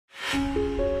Anyway,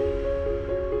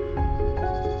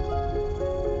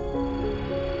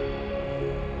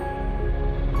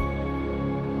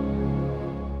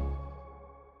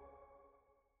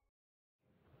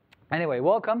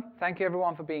 welcome. Thank you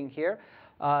everyone for being here.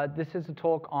 This is a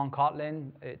talk on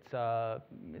Kotlin. It's a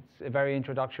very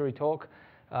introductory talk.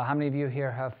 How many of you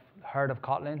here have heard of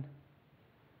Kotlin?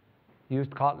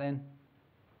 Used Kotlin?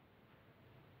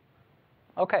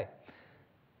 OK.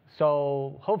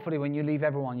 So hopefully when you leave,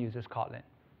 everyone uses Kotlin.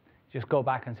 Just go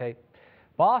back and say,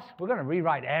 boss, we're going to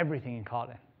rewrite everything in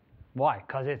Kotlin. Why?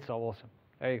 Because it's so awesome.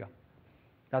 There you go.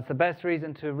 That's the best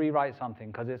reason to rewrite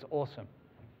something, because it's awesome.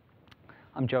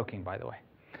 I'm joking, by the way.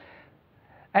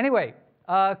 Anyway,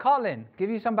 Kotlin, give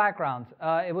you some background.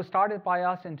 It was started by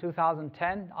us in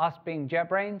 2010, us being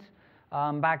JetBrains.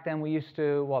 Back then, we used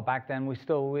to, well, back then,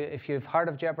 if you've heard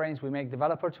of JetBrains, we make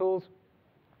developer tools.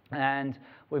 And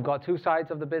we've got two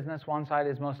sides of the business. One side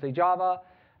is mostly Java,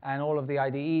 and all of the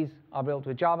IDEs are built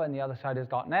with Java, and the other side is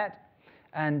 .NET.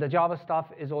 And the Java stuff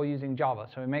is all using Java.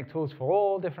 So we make tools for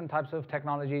all different types of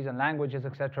technologies and languages,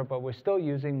 et cetera, but we're still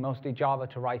using mostly Java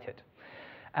to write it.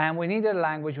 And we needed a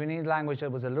language. We needed a language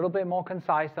that was a little bit more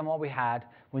concise than what we had.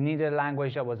 We needed a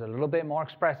language that was a little bit more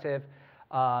expressive,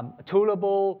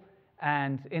 toolable,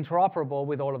 and interoperable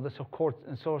with all of the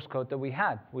source code that we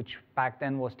had, which back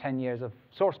then was 10 years of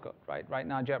source code. Right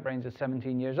now, JetBrains is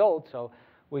 17 years old, so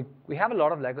we have a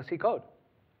lot of legacy code.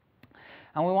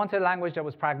 And we wanted a language that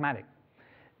was pragmatic.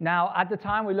 Now, at the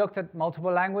time, we looked at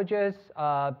multiple languages.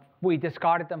 We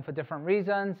discarded them for different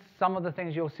reasons. Some of the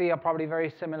things you'll see are probably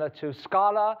very similar to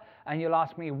Scala. And you'll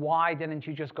ask me, why didn't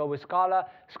you just go with Scala?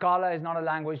 Scala is not a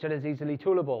language that is easily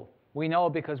toolable. We know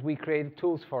because we created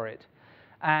tools for it.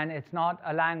 And it's not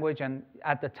a language, and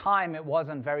at the time, it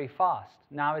wasn't very fast.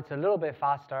 Now it's a little bit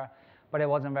faster, but it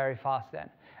wasn't very fast then.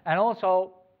 And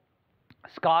also,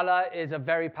 Scala is a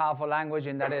very powerful language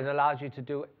in that it allows you to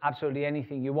do absolutely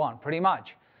anything you want, pretty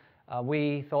much.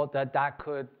 We thought that that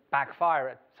could backfire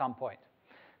at some point.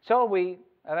 So we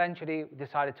eventually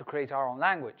decided to create our own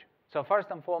language. So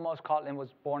first and foremost, Kotlin was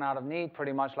born out of need,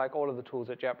 pretty much like all of the tools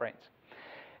at JetBrains.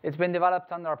 It's been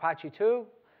developed under Apache 2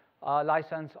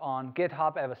 license on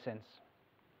GitHub ever since.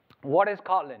 What is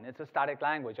Kotlin? It's a static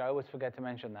language. I always forget to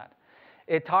mention that.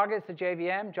 It targets the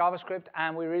JVM, JavaScript,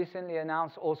 and we recently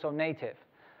announced also native.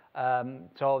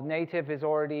 So native is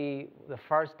already, the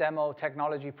first demo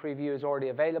technology preview is already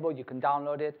available. You can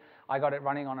download it. I got it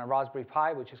running on a Raspberry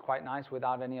Pi, which is quite nice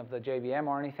without any of the JVM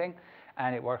or anything.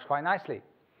 And it works quite nicely.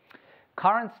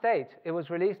 Current state, it was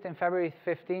released in February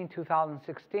 15,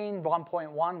 2016.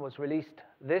 1.1 was released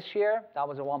this year. That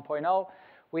was a 1.0.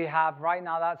 We have, right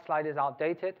now, that slide is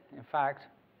outdated. In fact,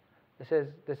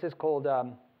 this is called,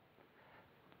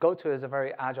 GOTO is a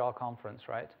very agile conference,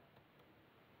 right?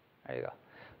 There you go.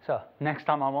 So next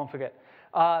time I won't forget.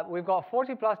 We've got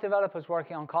 40 plus developers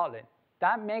working on Kotlin.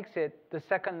 That makes it the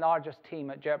second largest team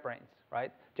at JetBrains,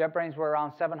 right? JetBrains were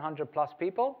around 700 plus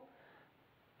people.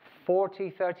 40,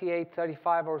 38,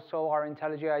 35 or so are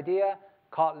IntelliJ IDEA.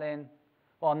 Kotlin,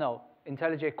 well, no,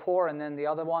 IntelliJ Core and then the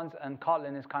other ones. And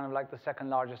Kotlin is kind of like the second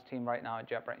largest team right now at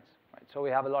JetBrains. Right? So we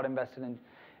have a lot invested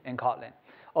in Kotlin.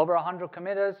 Over 100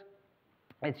 committers.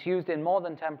 It's used in more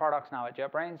than 10 products now at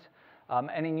JetBrains.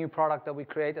 Any new product that we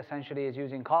create essentially is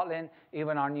using Kotlin.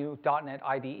 Even our new .NET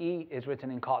IDE is written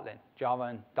in Kotlin, Java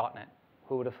and .NET.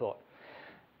 Who would have thought?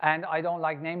 And I don't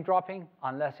like name dropping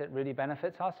unless it really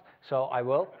benefits us, so I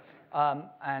will.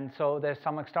 And so there's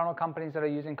some external companies that are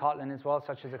using Kotlin as well,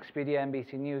 such as Expedia,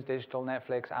 NBC News, Digital,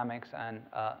 Netflix, Amex, and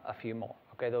a few more.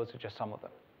 Okay, those are just some of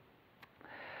them.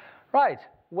 Right,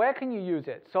 where can you use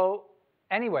it? So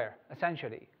anywhere,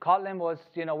 essentially. Kotlin was,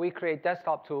 we create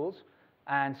desktop tools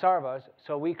and servers,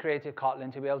 so we created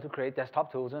Kotlin to be able to create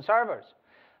desktop tools and servers.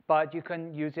 But you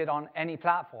can use it on any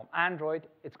platform. Android,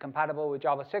 it's compatible with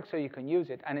Java 6, so you can use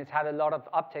it. And it's had a lot of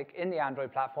uptake in the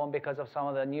Android platform because of some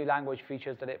of the new language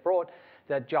features that it brought,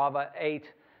 that Java 8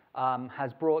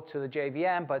 has brought to the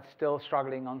JVM, but still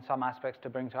struggling on some aspects to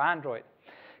bring to Android.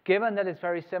 Given that it's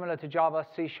very similar to Java,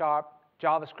 C#,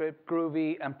 JavaScript,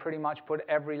 Groovy, and pretty much put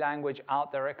every language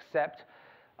out there except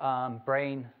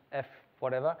Brain, F,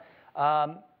 whatever,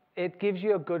 it gives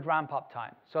you a good ramp-up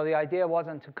time. So the idea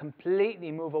wasn't to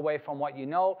completely move away from what you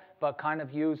know, but kind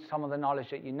of use some of the knowledge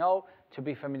that you know to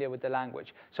be familiar with the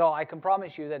language. So I can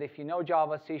promise you that if you know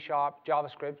Java, C#,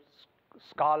 JavaScript,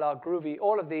 Scala, Groovy,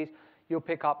 all of these, you'll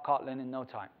pick up Kotlin in no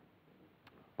time.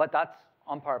 But that's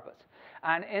on purpose.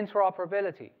 And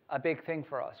interoperability, a big thing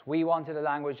for us. We wanted a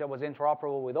language that was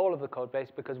interoperable with all of the code base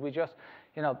because we just,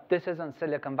 this isn't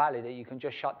Silicon Valley that you can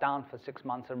just shut down for 6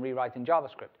 months and rewrite in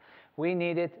JavaScript. We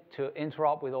needed to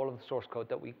interop with all of the source code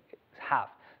that we have.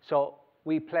 So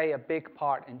we play a big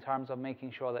part in terms of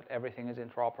making sure that everything is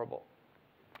interoperable.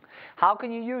 How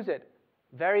can you use it?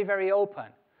 Very, very open,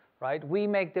 right? We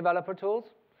make developer tools.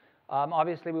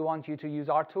 Obviously, we want you to use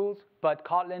our tools, but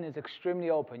Kotlin is extremely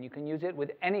open. You can use it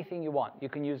with anything you want. You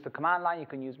can use the command line. You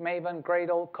can use Maven,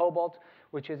 Gradle, Cobalt,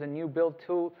 which is a new build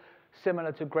tool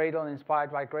similar to Gradle, inspired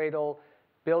by Gradle,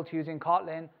 built using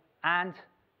Kotlin, and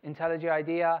IntelliJ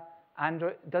IDEA,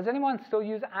 Android. Does anyone still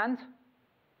use Ant?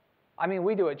 I mean,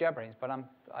 we do at JetBrains, but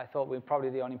I thought we were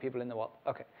probably the only people in the world.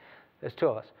 OK, there's two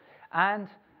of us. And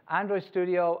Android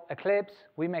Studio, Eclipse,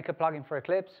 we make a plugin for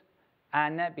Eclipse.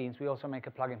 And NetBeans, we also make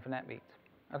a plugin for NetBeans.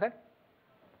 OK?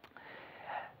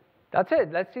 That's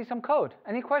it. Let's see some code.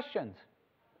 Any questions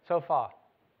so far?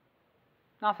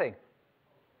 Nothing.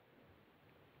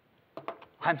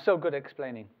 I'm so good at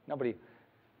explaining. Nobody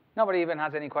even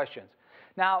has any questions.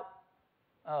 Now,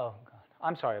 oh, God.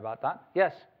 I'm sorry about that.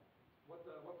 Yes? What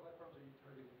platforms are you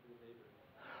targeting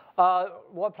for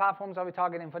native? What platforms are we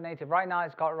targeting for native? Right now,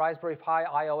 it's got Raspberry Pi,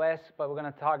 iOS, but we're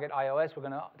going to target iOS. We're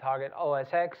going to target OS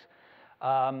X.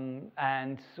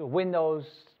 And Windows,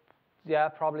 yeah,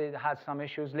 probably has some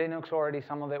issues. Linux already,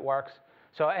 some of it works.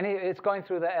 So it's going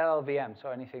through the LLVM, so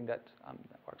anything that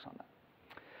works on that.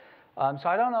 So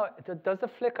I don't know, does the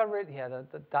flicker really? Yeah,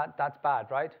 that's bad,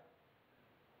 right?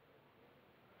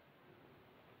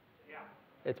 Yeah.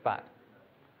 It's bad.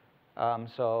 I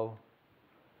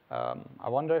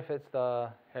wonder if it's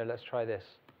the, here, let's try this.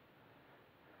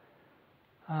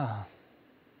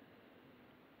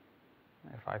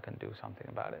 If I can do something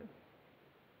about it.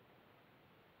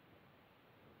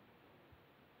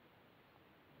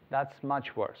 That's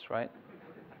much worse, right?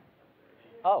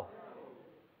 Oh.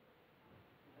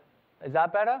 Is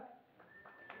that better?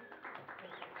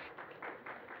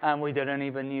 And we didn't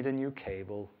even need a new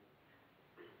cable.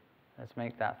 Let's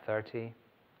make that 30.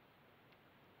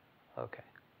 OK.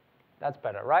 That's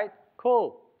better, right?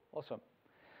 Cool. Awesome.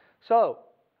 So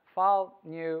file,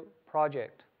 new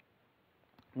project.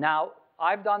 Now,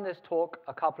 I've done this talk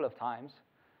a couple of times,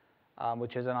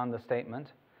 which is an understatement.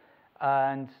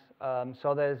 And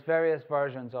so there's various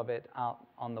versions of it out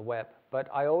on the web. But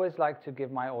I always like to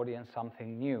give my audience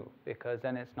something new, because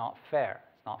then it's not fair.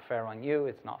 It's not fair on you.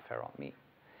 It's not fair on me.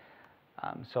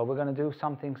 So we're going to do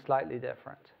something slightly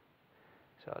different.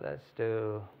 So let's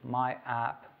do my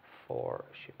app for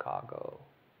Chicago.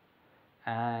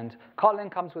 And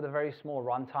Kotlin comes with a very small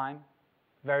runtime,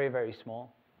 very, very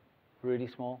small, really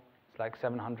small. It's like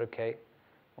 700K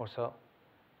or so.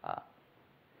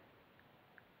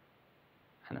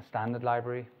 And a standard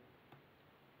library.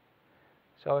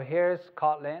 So here's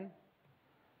Kotlin.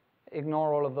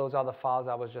 Ignore all of those other files.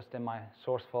 I was just in my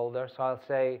source folder. So I'll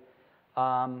say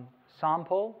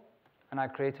sample, and I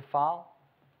create a file.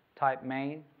 Type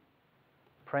main,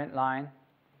 print line,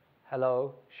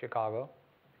 hello, Chicago.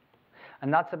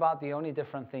 And that's about the only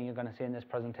different thing you're going to see in this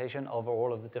presentation over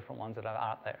all of the different ones that are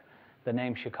out there. The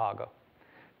name Chicago.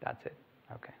 That's it.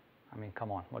 OK. I mean,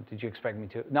 come on. What did you expect me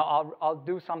to? No, I'll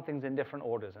do some things in different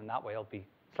orders, and that way it'll be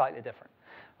slightly different.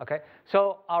 OK.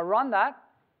 So I'll run that.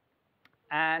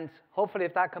 And hopefully,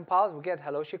 if that compiles, we'll get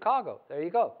hello, Chicago. There you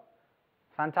go.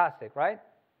 Fantastic, right?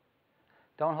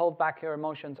 Don't hold back your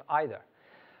emotions either.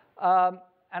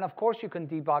 And of course, you can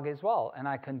debug as well. And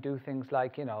I can do things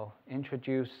like,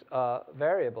 introduce a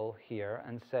variable here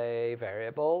and say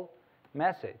variable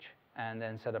message, and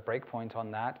then set a breakpoint on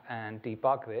that and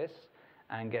debug this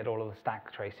and get all of the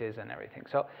stack traces and everything.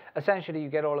 So essentially, you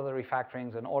get all of the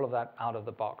refactorings and all of that out of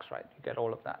the box, right? You get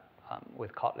all of that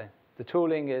with Kotlin. The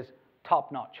tooling is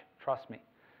top-notch, trust me.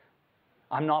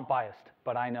 I'm not biased,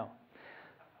 but I know.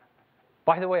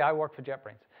 By the way, I work for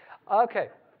JetBrains. OK,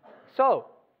 so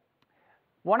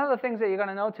one of the things that you're going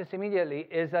to notice immediately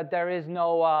is that there is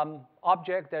no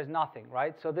object. There's nothing,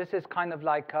 right? So this is kind of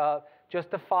like just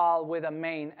a file with a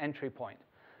main entry point.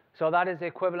 So that is the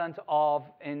equivalent of,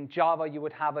 in Java, you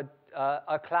would have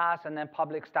a class and then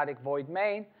public static void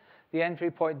main. The entry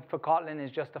point for Kotlin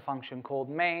is just a function called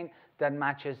main that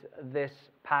matches this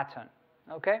pattern.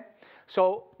 OK?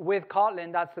 So with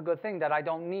Kotlin, that's the good thing, that I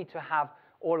don't need to have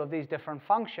all of these different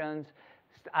functions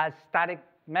as static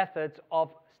methods of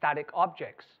static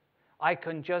objects. I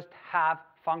can just have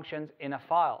functions in a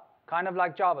file, kind of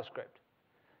like JavaScript.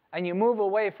 And you move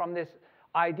away from this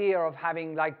idea of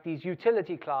having like these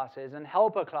utility classes and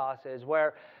helper classes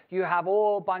where you have a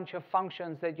whole bunch of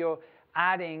functions that you're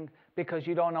adding because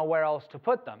you don't know where else to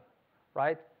put them,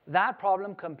 right? That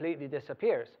problem completely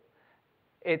disappears.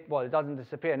 Well, it doesn't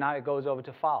disappear. Now it goes over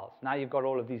to files. Now you've got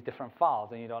all of these different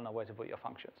files, and you don't know where to put your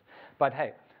functions. But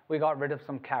hey, we got rid of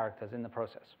some characters in the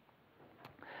process.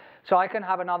 So I can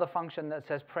have another function that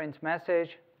says print message,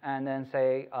 and then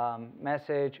say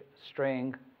message,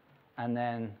 string, and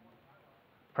then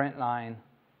print line,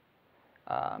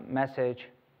 message.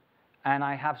 And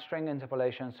I have string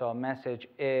interpolation, so message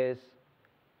is,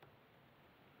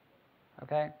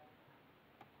 okay?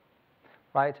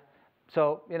 Right?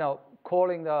 So,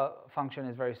 calling the function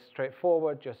is very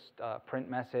straightforward, just print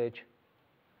message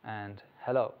and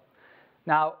hello.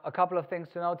 Now, a couple of things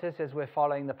to notice is we're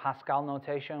following the Pascal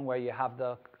notation where you have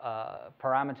the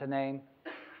parameter name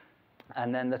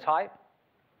and then the type.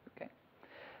 Okay.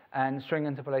 And string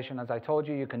interpolation, as I told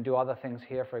you, you can do other things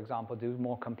here. For example, do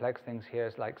more complex things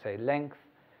here, like, say, length,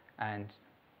 and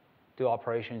do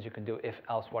operations. You can do if,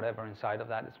 else, whatever inside of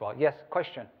that as well. Yes,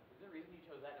 question? Is there a reason you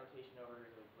chose that notation over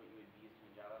what you would be used to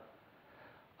in Java?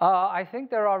 I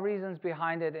think there are reasons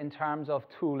behind it in terms of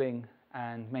tooling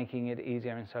and making it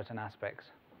easier in certain aspects,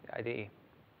 the IDE.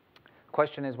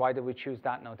 Question is, why did we choose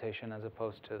that notation as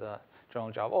opposed to the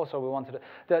general Java? Also, we wanted to,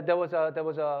 it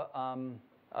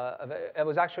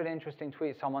was actually an interesting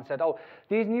tweet. Someone said, oh,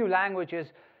 these new languages,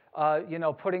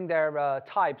 putting their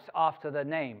types after the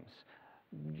names.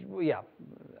 Yeah,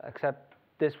 except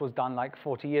this was done like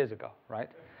 40 years ago, right?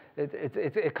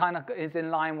 It kind of is in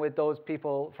line with those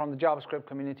people from the JavaScript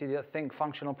community that think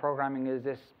functional programming is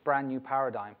this brand new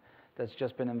paradigm that's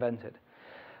just been invented.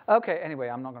 Okay, anyway,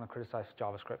 I'm not going to criticize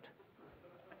JavaScript.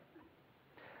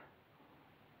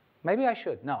 Maybe I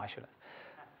should. No, I shouldn't.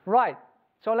 Right,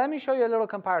 so let me show you a little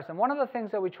comparison. One of the things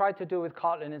that we tried to do with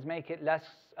Kotlin is make it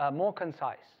more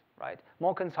concise, right?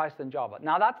 More concise than Java.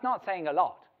 Now, that's not saying a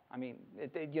lot. I mean,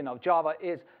 Java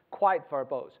is quite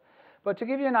verbose. But to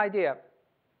give you an idea,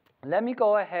 let me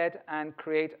go ahead and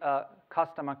create a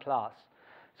customer class.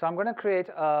 So I'm going to create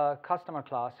a customer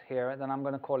class here, then I'm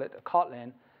going to call it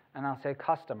Kotlin, and I'll say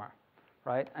customer,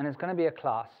 right? And it's going to be a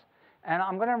class. And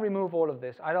I'm going to remove all of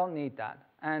this. I don't need that.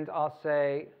 And I'll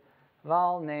say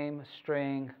val name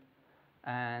string,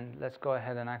 and let's go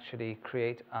ahead and actually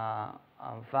create a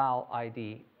val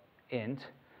ID int,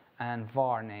 and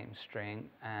var name string,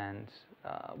 and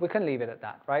we can leave it at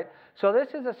that, right? So this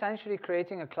is essentially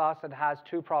creating a class that has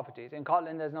two properties. In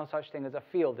Kotlin, there's no such thing as a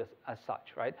field as such,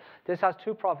 right? This has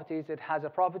two properties. It has a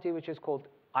property which is called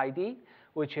ID,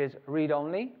 which is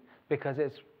read-only, because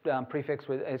it's prefixed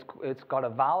with, it's got a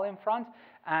val in front,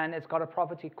 and it's got a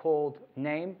property called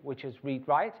name, which is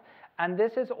read-write, and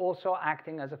this is also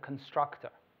acting as a constructor,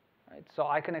 right? So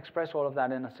I can express all of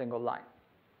that in a single line.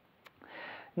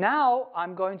 Now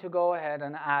I'm going to go ahead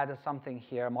and add something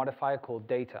here, a modifier called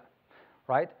data,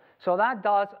 right? So that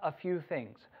does a few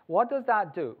things. What does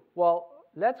that do? Well,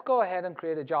 let's go ahead and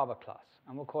create a Java class,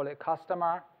 and we'll call it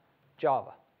customer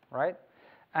Java, right?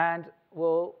 And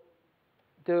we'll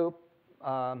do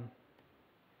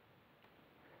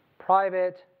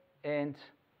private int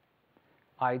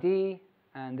ID,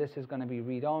 and this is going to be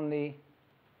read-only.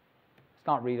 It's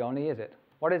not read-only, is it?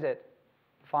 What is it?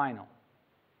 Final.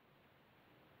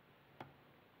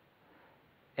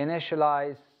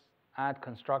 Initialize, add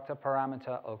constructor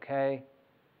parameter, OK.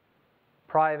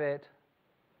 Private,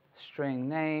 string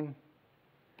name,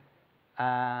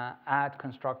 add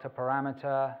constructor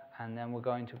parameter, and then we're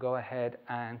going to go ahead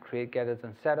and create getters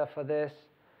and setter for this.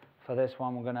 For this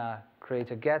one, we're going to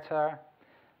create a getter.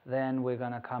 Then we're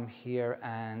going to come here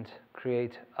and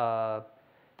create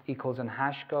equals and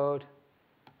hash code.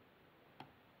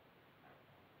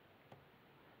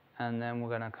 And then we're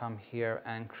going to come here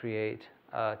and create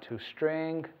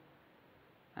toString,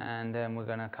 and then we're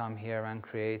going to come here and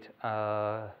create,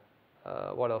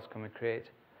 what else can we create?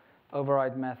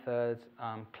 Override methods,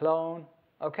 clone,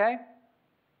 okay?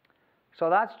 So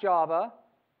that's Java.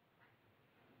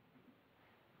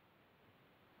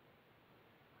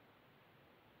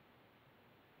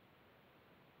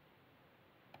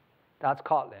 That's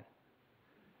Kotlin,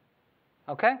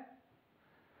 okay?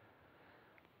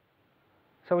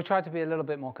 So we try to be a little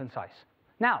bit more concise.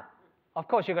 Now, of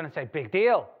course, you're going to say, big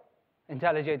deal.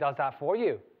 IntelliJ does that for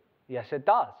you. Yes, it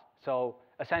does. So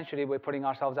essentially, we're putting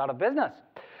ourselves out of business.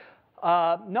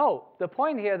 No, the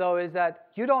point here, though, is that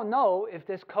you don't know if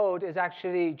this code is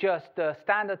actually just the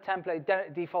standard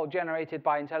template default generated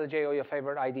by IntelliJ or your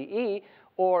favorite IDE,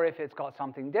 or if it's got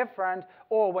something different,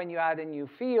 or when you add a new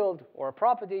field or a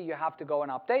property, you have to go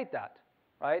and update that,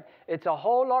 right? It's a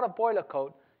whole lot of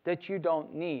boilercode that you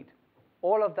don't need.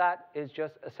 All of that is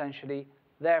just essentially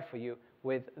there for you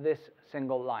with this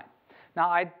single line.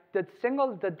 Now,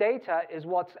 the data is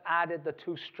what's added the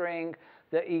toString,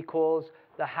 the equals,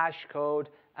 the hash code,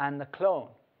 and the clone.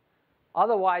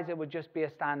 Otherwise, it would just be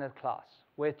a standard class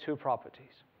with two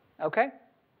properties. OK?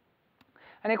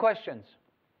 Any questions?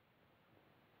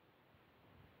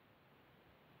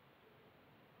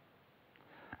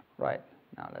 Right.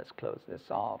 Now let's close this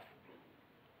off.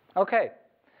 Okay,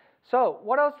 so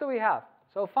what else do we have?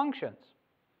 So functions.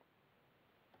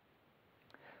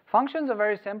 Functions are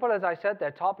very simple. As I said,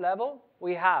 they're top level.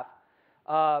 We have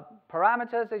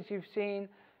parameters, as you've seen.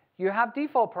 You have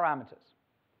default parameters.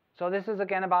 So this is,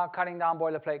 again, about cutting down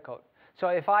boilerplate code. So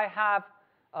if I have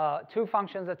two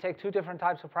functions that take two different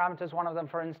types of parameters, one of them,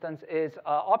 for instance, is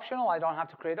optional, I don't have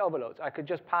to create overloads. I could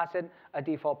just pass in a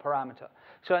default parameter.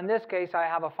 So in this case, I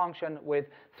have a function with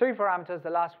 3 parameters. The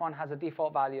last one has a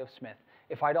default value of Smith.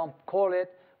 If I don't call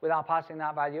it without passing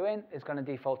that value in, it's going to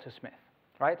default to Smith,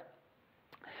 right?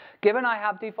 Given I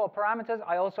have default parameters,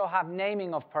 I also have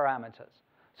naming of parameters.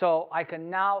 So I can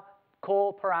now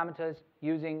call parameters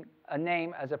using a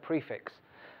name as a prefix.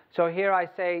 So here I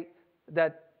say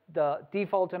that the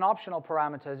default and optional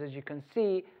parameters, as you can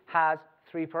see, has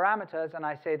 3 parameters, and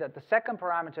I say that the second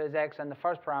parameter is x and the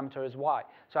first parameter is y.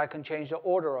 So I can change the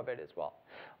order of it as well.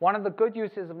 One of the good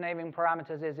uses of naming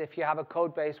parameters is if you have a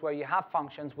code base where you have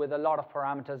functions with a lot of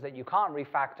parameters that you can't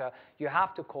refactor, you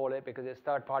have to call it because it's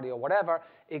third party or whatever,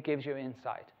 it gives you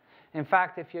insight. In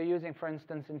fact, if you're using, for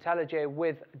instance, IntelliJ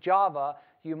with Java,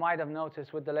 you might have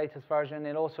noticed with the latest version,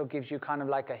 it also gives you kind of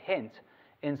like a hint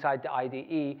inside the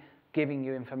IDE, giving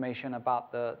you information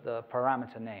about the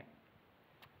parameter name.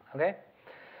 Okay?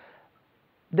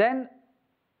 Then,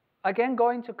 again,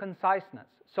 going to conciseness.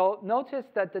 So notice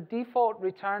that the default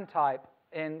return type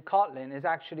in Kotlin is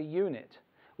actually unit,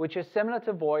 which is similar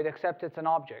to void, except it's an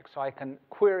object. So I can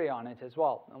query on it as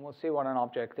well, and we'll see what an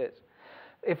object is.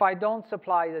 If I don't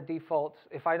supply the default,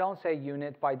 if I don't say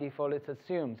unit, by default it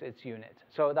assumes it's unit.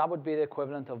 So that would be the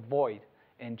equivalent of void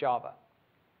in Java.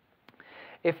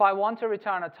 If I want to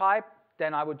return a type,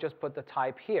 then I would just put the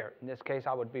type here. In this case,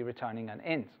 I would be returning an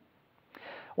int.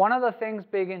 One of the things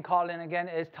big in Kotlin, again,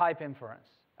 is type inference.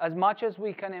 As much as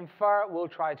we can infer, we'll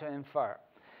try to infer.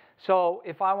 So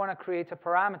if I want to create a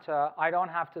parameter, I don't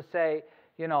have to say,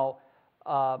 you know,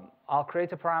 I'll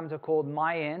create a parameter called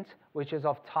myInt, which is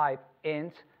of type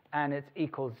int, and it's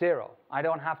equals 0. I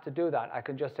don't have to do that. I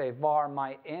can just say var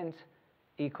myInt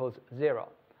equals 0.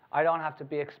 I don't have to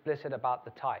be explicit about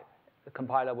the type. The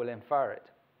compiler will infer it.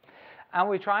 And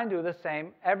we try and do the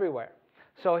same everywhere.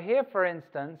 So here, for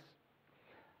instance,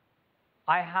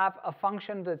 I have a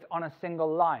function that's on a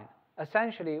single line.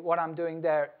 Essentially, what I'm doing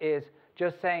there is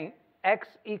just saying x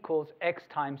equals x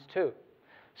times 2.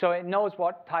 So it knows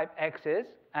what type x is,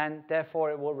 and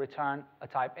therefore it will return a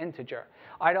type integer.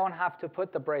 I don't have to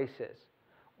put the braces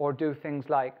or do things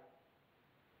like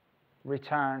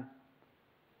return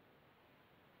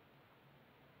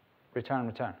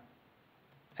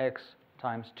x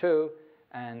times 2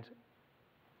 and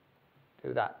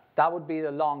do that. That would be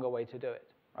the longer way to do it,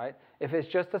 right? If it's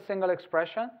just a single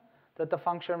expression that the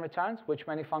function returns, which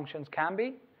many functions can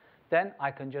be, then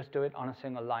I can just do it on a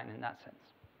single line in that sense.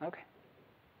 Okay.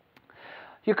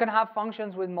 You can have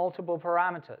functions with multiple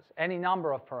parameters, any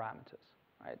number of parameters,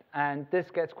 right? And this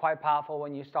gets quite powerful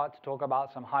when you start to talk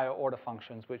about some higher order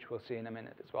functions, which we'll see in a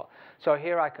minute as well. So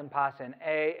here I can pass in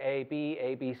A,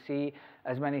 B, C,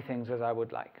 as many things as I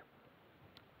would like.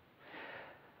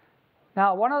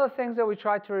 Now, one of the things that we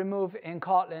try to remove in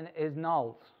Kotlin is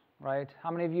nulls, right? How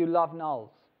many of you love nulls?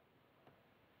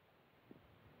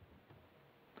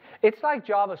 It's like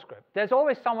JavaScript. There's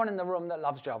always someone in the room that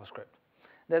loves JavaScript.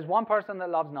 There's one person that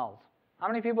loves nulls. How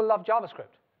many people love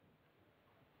JavaScript?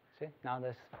 See, now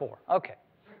there's 4. OK.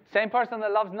 Same person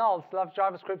that loves nulls loves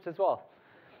JavaScript as well.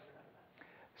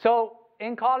 So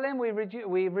in Kotlin,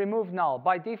 we remove null.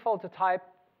 By default, the type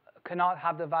cannot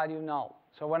have the value null.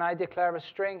 So when I declare a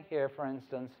string here, for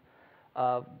instance,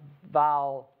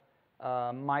 val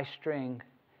myString,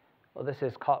 well, this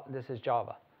is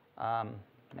Java.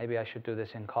 Maybe I should do this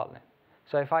in Kotlin.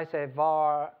 So if I say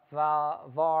var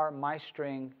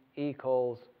myString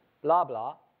equals blah,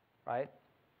 blah, right?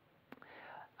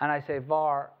 And I say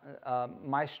var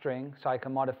myString, so I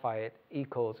can modify it,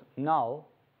 equals null,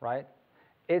 right?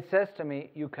 It says to me,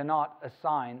 you cannot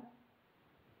assign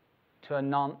to a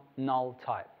non-null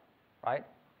type, right?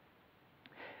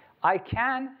 I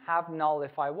can have null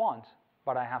if I want,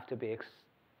 but I have to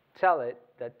tell it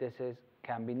that this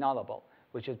can be nullable,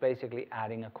 which is basically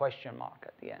adding a question mark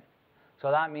at the end. So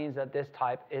that means that this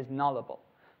type is nullable.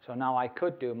 So now I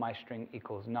could do myString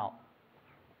equals null,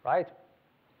 right?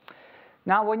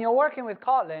 Now, when you're working with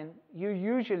Kotlin, you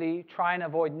usually try and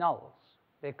avoid nulls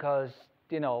because,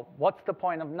 you know, what's the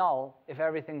point of null if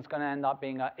everything's going to end up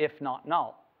being a if not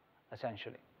null,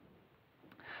 essentially?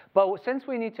 But since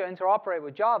we need to interoperate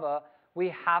with Java, we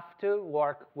have to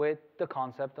work with the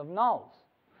concept of nulls.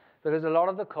 Because a lot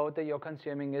of the code that you're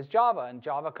consuming is Java, and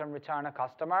Java can return a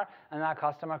customer, and that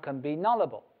customer can be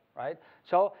nullable, right?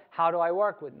 So how do I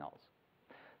work with nulls?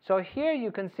 So here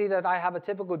you can see that I have a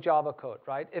typical Java code,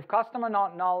 right? If customer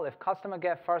not null, if customer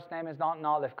get first name is not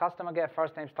null, if customer get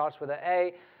first name starts with an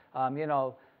A,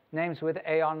 names with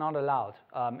A are not allowed.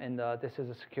 This is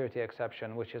a security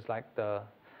exception, which is like the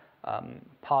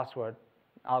password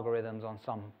algorithms on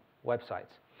some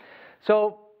websites.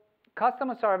 So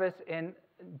customer service in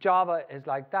Java is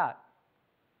like that.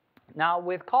 Now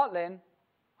with Kotlin,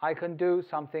 I can do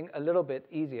something a little bit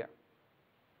easier.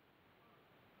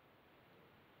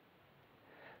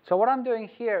 So what I'm doing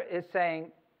here is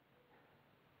saying,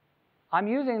 I'm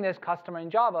using this customer in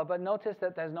Java, but notice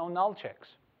that there's no null checks,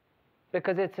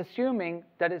 because it's assuming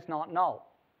that it's not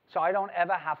null. So I don't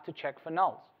ever have to check for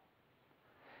nulls.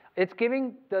 It's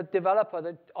giving the developer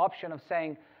the option of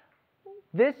saying,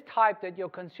 this type that you're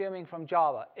consuming from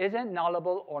Java, is it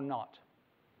nullable or not,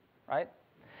 right?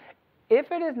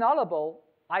 If it is nullable,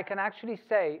 I can actually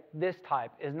say this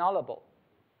type is nullable.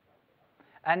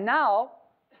 And now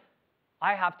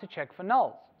I have to check for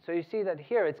nulls. So you see that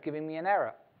here it's giving me an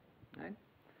error, right?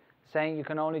 Saying you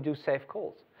can only do safe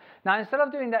calls. Now instead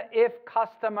of doing the if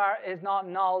customer is not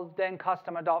null, then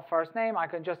customer.firstname, I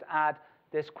can just add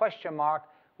this question mark,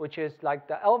 which is like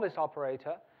the Elvis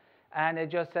operator. And it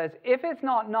just says, if it's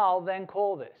not null, then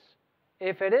call this.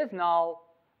 If it is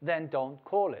null, then don't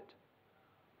call it,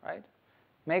 right?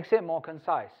 Makes it more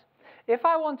concise. If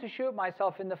I want to shoot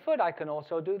myself in the foot, I can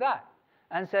also do that.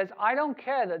 And says, I don't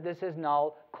care that this is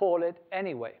null, call it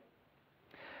anyway.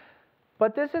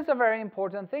 But this is a very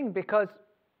important thing, because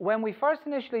when we first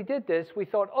initially did this, we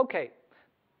thought, OK,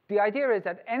 the idea is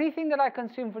that anything that I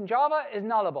consume from Java is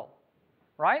nullable,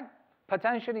 right?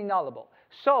 Potentially nullable.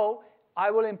 So I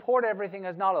will import everything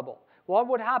as nullable. What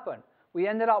would happen? We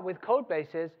ended up with code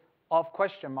bases of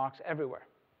question marks everywhere.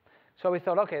 So we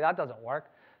thought, OK, that doesn't work.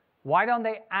 Why don't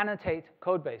they annotate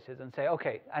code bases and say,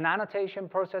 OK, an annotation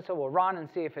processor will run and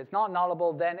see if it's not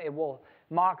nullable, then it will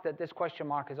mark that this question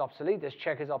mark is obsolete, this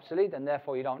check is obsolete, and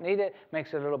therefore you don't need it, makes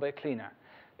it a little bit cleaner.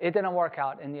 It didn't work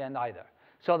out in the end either.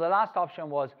 So the last option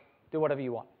was do whatever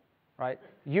you want, right?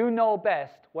 You know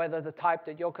best whether the type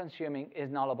that you're consuming is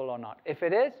nullable or not. If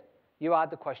it is, you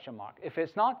add the question mark. If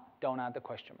it's not, don't add the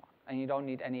question mark, and you don't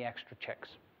need any extra checks.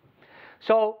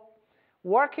 So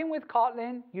working with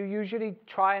Kotlin, you usually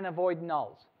try and avoid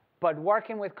nulls. But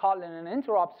working with Kotlin in an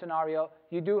interop scenario,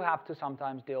 you do have to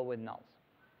sometimes deal with nulls.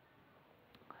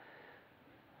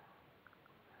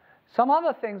 Some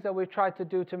other things that we've tried to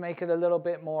do to make it a little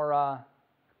bit more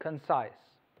concise.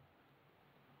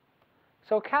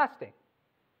 So casting.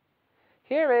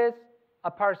 Here is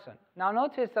a person. Now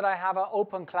notice that I have an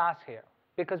open class here,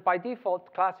 because by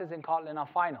default, classes in Kotlin are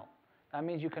final. That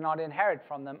means you cannot inherit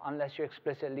from them unless you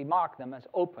explicitly mark them as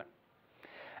open.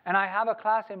 And I have a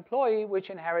class employee which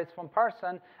inherits from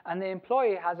person, and the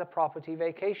employee has a property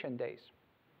vacation days.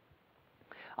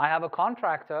 I have a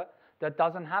contractor that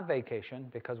doesn't have vacation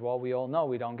because, well, we all know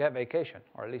we don't get vacation,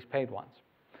 or at least paid ones.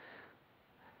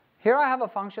 Here I have a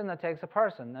function that takes a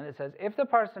person, and it says if the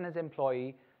person is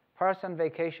employee, person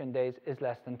vacation days is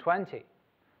less than 20.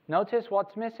 Notice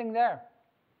what's missing there?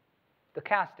 The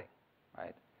casting,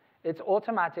 right? It's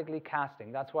automatically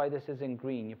casting. That's why this is in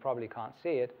green. You probably can't see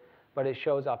it, but it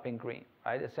shows up in green,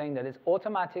 right? It's saying that it's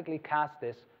automatically cast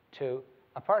this to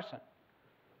a person,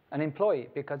 an employee,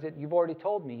 because you've already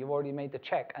told me, you've already made the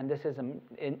check, and this is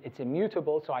it's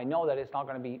immutable, so I know that it's not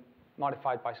going to be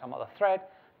modified by some other thread.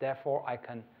 Therefore, I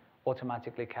can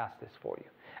automatically cast this for you.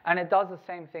 And it does the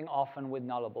same thing often with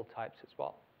nullable types as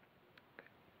well. Okay.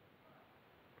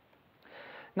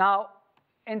 Now,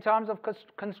 in terms of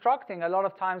constructing, a lot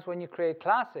of times when you create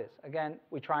classes, again,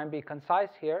 we try and be concise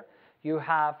here, you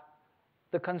have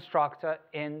the constructor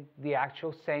in the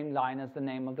actual same line as the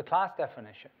name of the class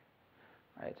definition,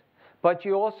 right? But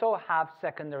you also have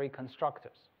secondary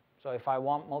constructors. So if I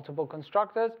want multiple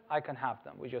constructors, I can have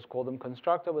them. We just call them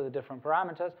constructor with the different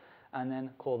parameters, and then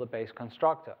call the base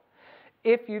constructor.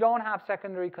 If you don't have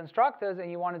secondary constructors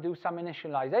and you want to do some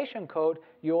initialization code,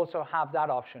 you also have that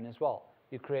option as well.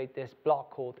 You create this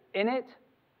block called init,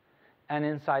 and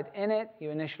inside init, you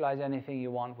initialize anything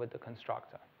you want with the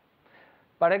constructor.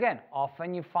 But again,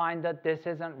 often you find that this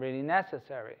isn't really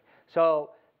necessary.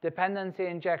 So dependency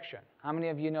injection. How many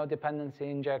of you know dependency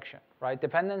injection, right?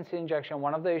 Dependency injection,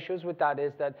 one of the issues with that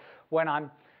is that when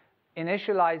I'm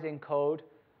initializing code,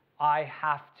 I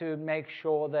have to make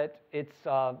sure that it's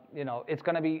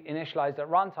going to be initialized at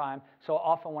runtime. So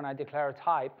often when I declare a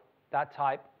type, that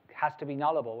type has to be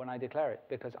nullable when I declare it,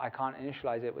 because I can't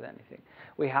initialize it with anything.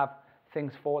 We have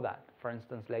things for that. For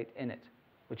instance, late init,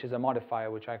 which is a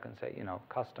modifier which I can say,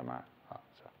 customer,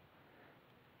 so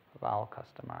val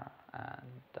customer,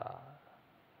 and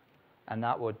And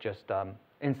that would just,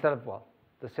 instead of, well,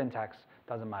 the syntax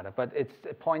doesn't matter. But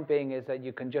the point being is that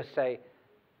you can just say,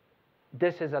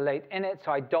 this is a late init,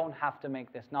 so I don't have to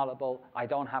make this nullable. I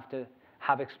don't have to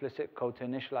have explicit code to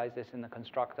initialize this in the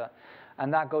constructor.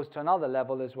 And that goes to another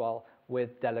level as well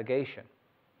with delegation.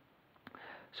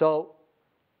 So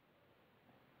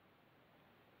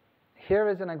here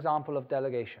is an example of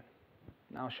delegation.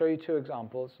 Now I'll show you two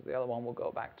examples. The other one we'll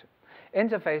go back to.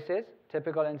 Interfaces,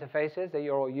 typical interfaces that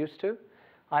you're all used to.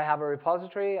 I have a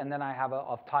repository, and then I have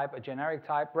of type, a generic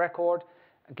type, record,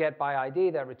 get by ID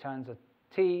that returns a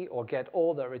T, or get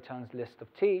all that returns list of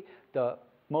T, the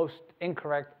most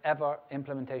incorrect ever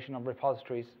implementation of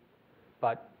repositories,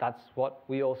 but that's what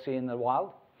we all see in the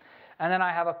wild. And then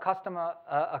I have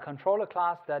a controller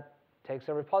class that takes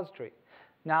a repository.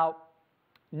 Now,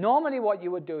 normally what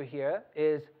you would do here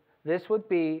is this would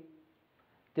be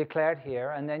declared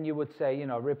here, and then you would say, you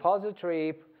know,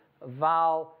 repository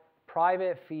val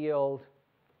private field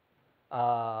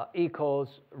equals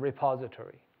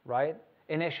repository, right?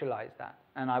 Initialize that,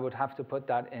 and I would have to put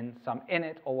that in some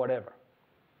init or whatever.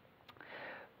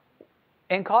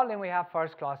 In Kotlin, we have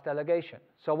first-class delegation.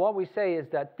 So what we say is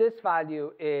that this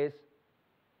value is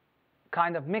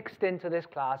kind of mixed into this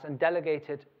class and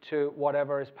delegated to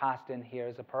whatever is passed in here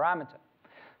as a parameter.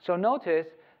 So notice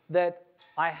that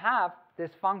I have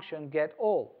this function get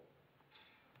all,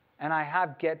 and I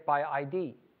have get by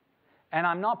ID. And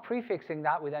I'm not prefixing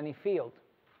that with any field.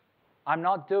 I'm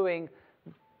not doing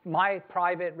my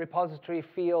private repository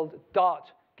field dot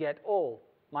get all,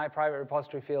 my private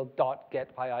repository field dot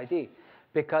get by ID,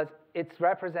 because it's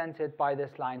represented by this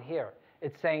line here.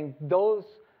 It's saying those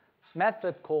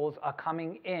method calls are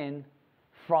coming in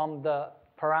from the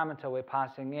parameter we're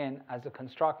passing in as a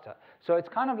constructor. So it's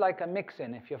kind of like a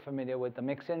mix-in, if you're familiar with the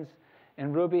mix-ins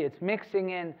in Ruby. It's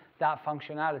mixing in that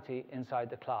functionality inside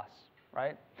the class,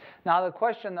 right? Now, the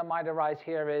question that might arise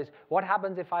here is, what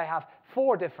happens if I have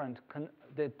 4 different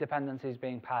dependencies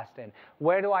being passed in?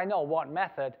 Where do I know what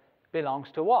method belongs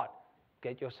to what?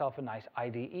 Get yourself a nice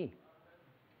IDE.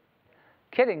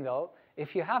 Kidding, though.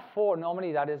 If you have 4,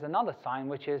 normally that is another sign,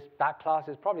 which is that class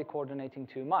is probably coordinating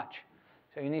too much.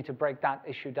 So you need to break that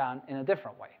issue down in a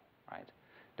different way, right?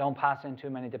 Don't pass in too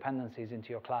many dependencies into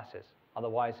your classes.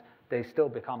 Otherwise, they still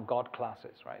become God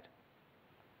classes, right?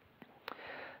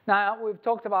 Now, we've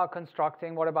talked about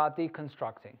constructing. What about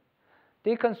deconstructing?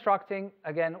 Deconstructing,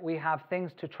 again, we have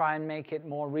things to try and make it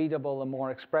more readable and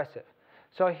more expressive.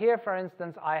 So here, for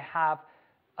instance, I have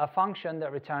a function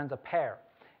that returns a pair.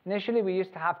 Initially, we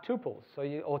used to have tuples,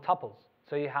 or tuples.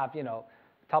 So you have, you know,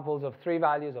 tuples of 3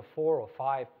 values, of 4 or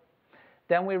 5.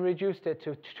 Then we reduced it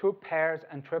to 2 pairs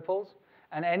and triples,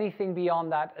 and anything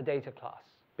beyond that, a data class.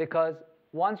 Because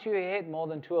once you hit more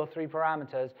than 2 or 3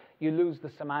 parameters, you lose the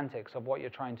semantics of what you're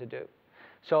trying to do.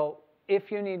 So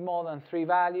if you need more than 3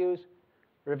 values,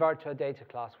 revert to a data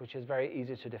class, which is very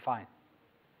easy to define.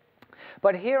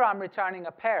 But here I'm returning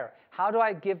a pair. How do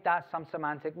I give that some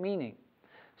semantic meaning?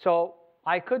 So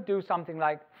I could do something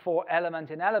like for element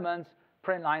in elements,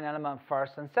 print line element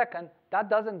first and second. That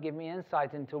doesn't give me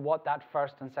insight into what that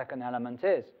first and second element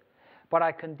is. But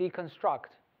I can deconstruct,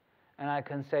 and I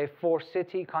can say for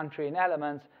city, country in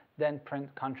elements, then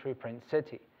print country, print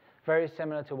city. Very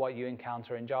similar to what you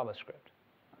encounter in JavaScript.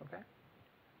 Okay?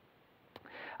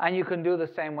 And you can do the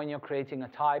same when you're creating a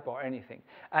type or anything.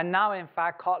 And now, in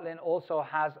fact, Kotlin also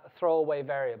has throwaway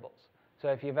variables. So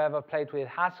if you've ever played with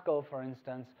Haskell, for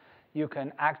instance, you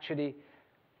can actually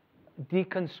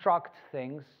deconstruct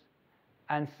things,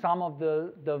 and some of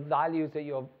the values that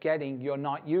you're getting, you're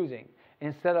not using.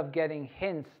 Instead of getting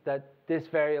hints that this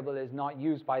variable is not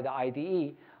used by the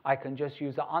IDE, I can just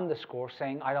use the underscore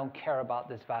saying I don't care about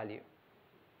this value.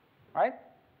 Right?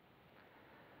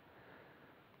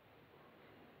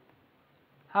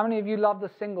 How many of you love the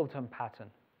singleton pattern?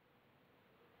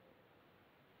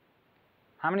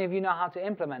 How many of you know how to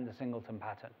implement the singleton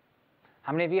pattern?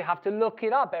 How many of you have to look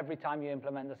it up every time you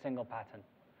implement the single pattern?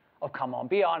 Oh, come on,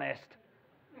 be honest.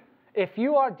 If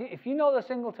you know the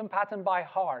singleton pattern by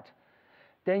heart,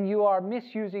 then you are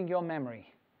misusing your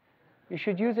memory. You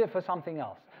should use it for something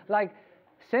else. Like,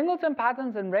 singleton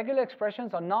patterns and regular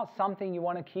expressions are not something you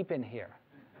want to keep in here.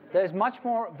 There's much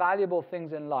more valuable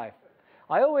things in life.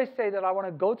 I always say that I want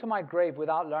to go to my grave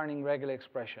without learning regular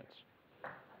expressions.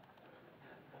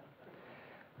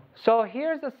 So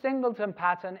here's a singleton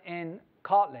pattern in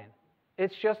Kotlin.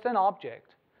 It's just an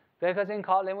object, because in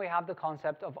Kotlin we have the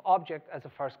concept of object as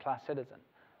a first-class citizen.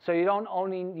 So you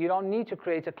don't need to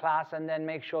create a class and then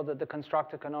make sure that the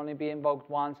constructor can only be invoked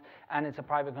once and it's a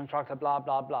private constructor, blah,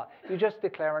 blah, blah. You just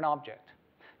declare an object.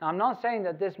 Now, I'm not saying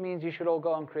that this means you should all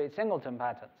go and create singleton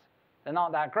patterns. They're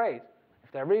not that great.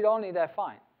 If they're read-only, they're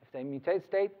fine. If they mutate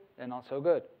state, they're not so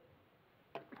good.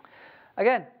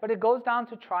 Again, but it goes down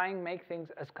to trying to make things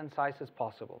as concise as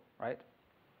possible, right?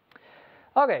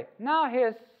 Okay, now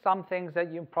here's some things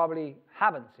that you probably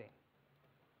haven't seen.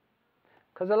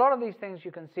 Because a lot of these things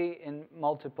you can see in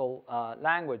multiple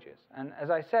languages. And as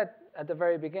I said at the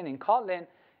very beginning, Kotlin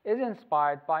is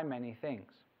inspired by many things,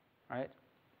 right?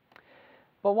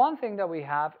 But one thing that we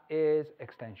have is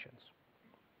extensions.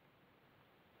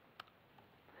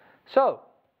 So,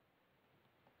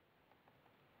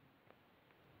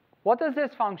 what does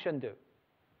this function do?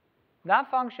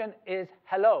 That function is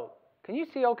hello. Can you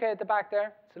see okay at the back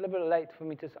there? It's a little bit late for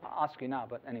me to ask you now,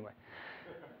 but anyway.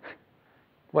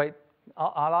 Wait,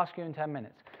 I'll ask you in 10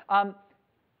 minutes.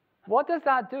 What does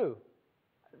that do?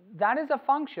 That is a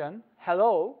function,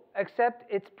 hello, except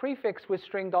it's prefixed with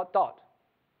string dot dot.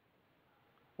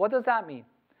 What does that mean?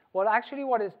 Well, actually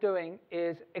what it's doing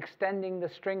is extending the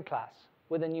string class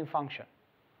with a new function,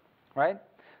 right?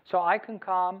 So I can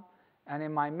come, and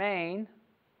in my main,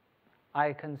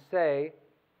 I can say,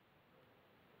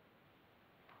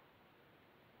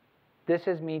 this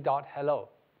is me.hello.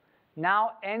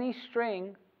 Now any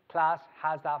string class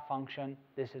has that function,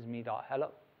 this is me.hello.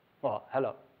 Well,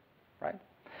 hello, right?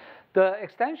 The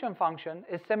extension function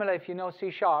is similar if you know C#.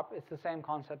 It's the same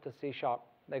concept as C#.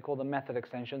 They call them method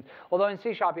extensions. Although in C#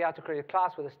 you have to create a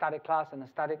class with a static class and a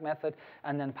static method,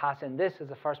 and then pass in this as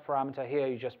the first parameter. Here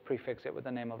you just prefix it with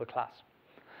the name of the class.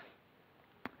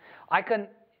 I can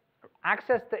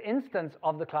access the instance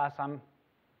of the class I'm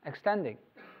extending.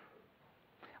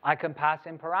 I can pass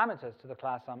in parameters to the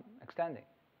class I'm extending,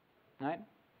 right?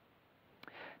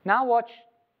 Now watch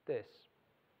this.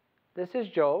 This is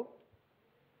Joe.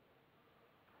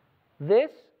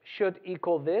 This should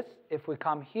equal this. If we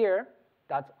come here,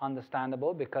 that's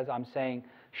understandable because I'm saying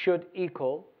should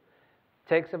equal,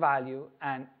 takes a value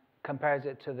and compares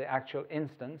it to the actual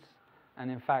instance. And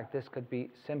in fact, this could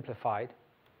be simplified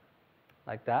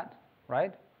like that,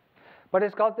 right? But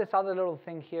it's got this other little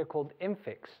thing here called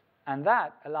infix. And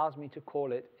that allows me to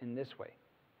call it in this way.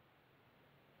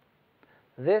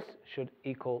 This should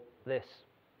equal this,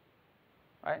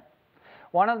 right?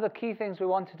 One of the key things we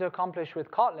wanted to accomplish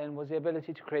with Kotlin was the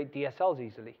ability to create DSLs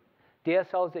easily.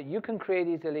 DSLs that you can create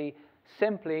easily,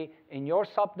 simply in your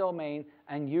subdomain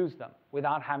and use them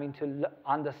without having to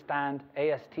understand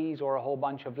ASTs or a whole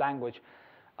bunch of language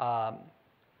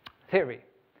theory.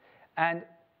 And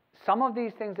some of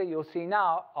these things that you'll see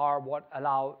now are what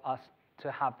allow us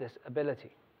to have this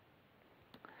ability.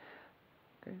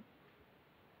 Okay.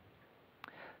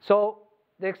 So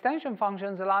the extension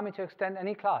functions allow me to extend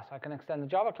any class. I can extend a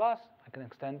Java class. I can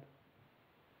extend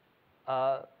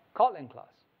a Kotlin class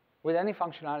with any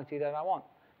functionality that I want.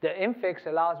 The infix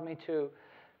allows me to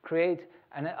create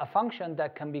a function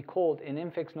that can be called in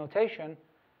infix notation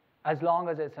as long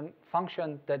as it's a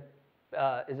function that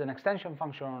is an extension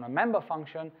function or a member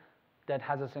function that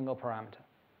has a single parameter.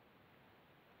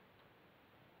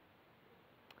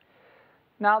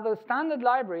 Now, the standard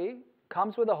library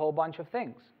comes with a whole bunch of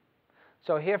things.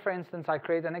 So here, for instance, I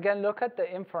create, and again, look at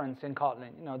the inference in Kotlin.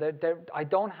 You know, I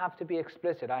don't have to be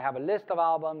explicit. I have a list of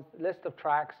albums, list of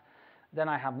tracks, then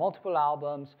I have multiple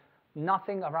albums,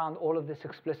 nothing around all of this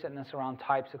explicitness around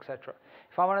types, etc.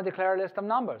 If I want to declare a list of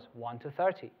numbers, 1 to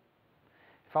 30.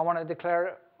 If I want to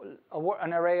declare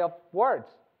an array of words,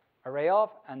 array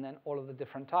of, and then all of the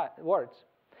different words.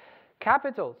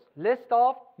 Capitals, list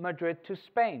of Madrid to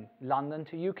Spain, London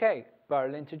to UK,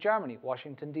 Berlin to Germany,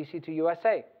 Washington, D.C. to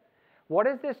USA. What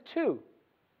is this to?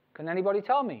 Can anybody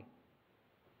tell me?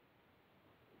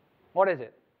 What is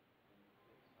it?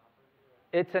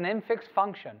 It's an infix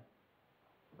function,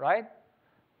 right?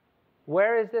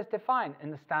 Where is this defined? In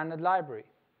the standard library.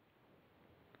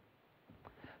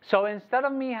 So instead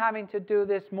of me having to do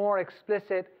this more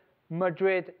explicit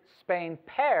Madrid-Spain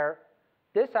pair,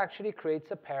 this actually creates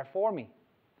a pair for me.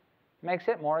 Makes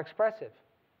it more expressive,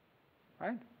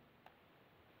 right?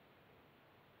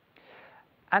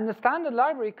 And the standard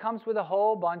library comes with a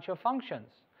whole bunch of functions.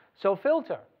 So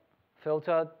filter,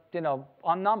 you know,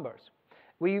 on numbers.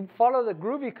 We follow the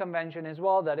Groovy convention as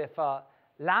well that if a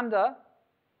lambda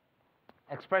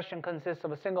expression consists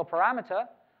of a single parameter,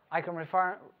 I can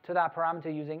refer to that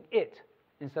parameter using it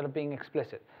instead of being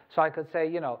explicit. So I could say,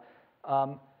 you know,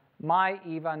 my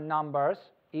even numbers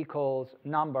equals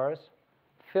numbers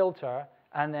filter,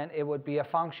 and then it would be a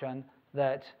function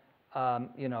that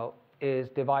you know, is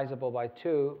divisible by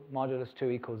 2, modulus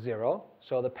 2 equals 0,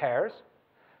 so the pairs.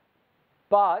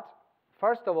 But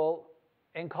first of all,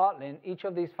 in Kotlin, each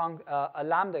of these a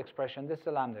lambda expression, this is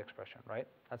a lambda expression, right?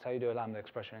 That's how you do a lambda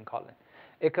expression in Kotlin.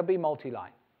 It could be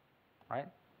multi-line, right?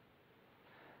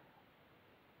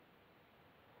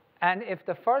 And if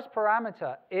the first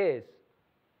parameter is,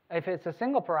 if it's a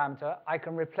single parameter, I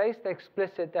can replace the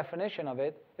explicit definition of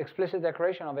it, explicit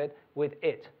declaration of it, with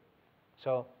it.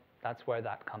 So that's where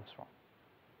that comes from.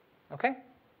 Okay?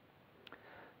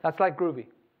 That's like Groovy.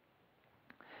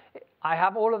 I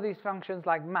have all of these functions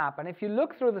like map, and if you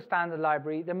look through the standard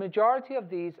library, the majority of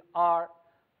these are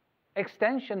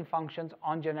extension functions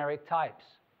on generic types.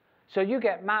 So you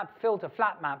get map, filter,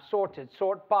 flat map, sorted,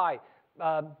 sort by,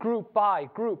 group,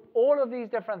 all of these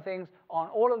different things on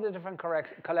all of the different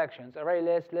collections, array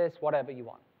list, whatever you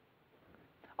want.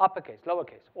 Uppercase,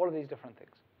 lowercase, all of these different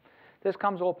things. This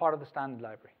comes all part of the standard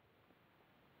library.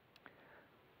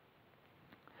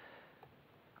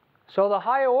 So the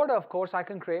higher order, of course, I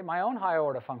can create my own higher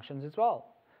order functions as well.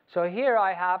 So here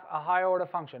I have a higher order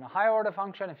function. A higher order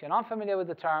function, if you're not familiar with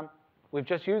the term, we've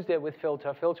just used it with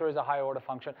filter. Filter is a higher order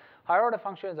function. Higher order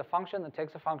function is a function that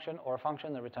takes a function or a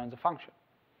function that returns a function.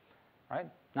 Right?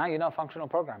 Now you know functional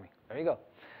programming. There you go.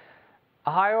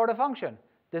 A higher order function.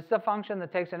 This is a function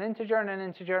that takes an integer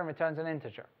and returns an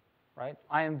integer. Right?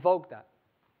 I invoke that.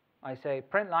 I say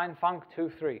print line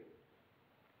func23.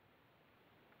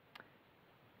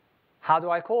 How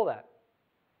do I call that?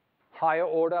 Higher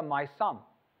order my sum.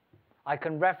 I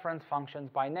can reference functions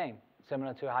by name,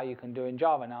 similar to how you can do in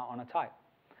Java now on a type.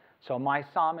 So my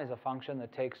sum is a function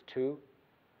that takes two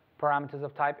parameters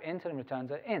of type int and returns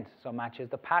an int, so matches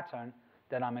the pattern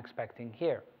that I'm expecting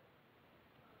here.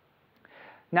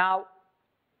 Now,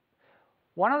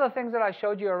 one of the things that I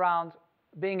showed you around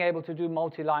being able to do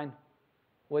multi-line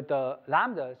with the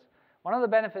lambdas, one of the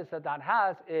benefits that that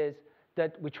has is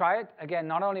that we try it, again,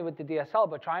 not only with the DSL,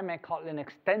 but try and make Kotlin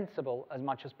extensible as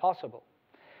much as possible.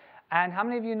 And how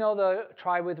many of you know the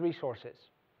try with resources?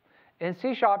 In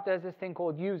C#, there's this thing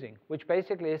called using, which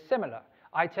basically is similar.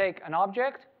 I take an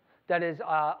object that is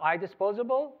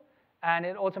idisposable, and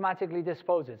it automatically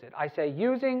disposes it. I say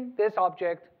using this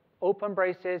object, open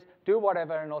braces, do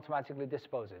whatever, and automatically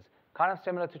disposes. Kind of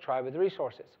similar to try with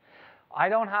resources. I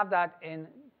don't have that in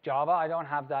Java. I don't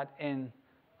have that in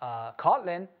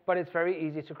Kotlin, but it's very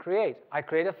easy to create. I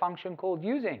create a function called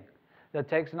using that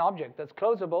takes an object that's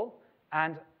closable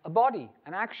and a body,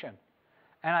 an action.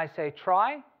 And I say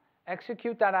try,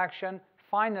 execute that action,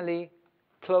 finally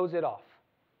close it off,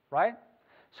 right?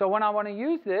 So when I want to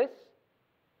use this,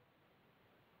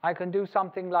 I can do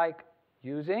something like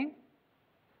using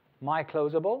my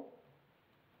closable,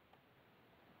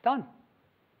 done,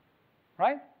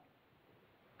 right?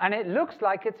 And it looks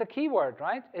like it's a keyword,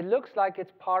 right? It looks like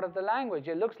it's part of the language.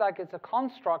 It looks like it's a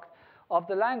construct of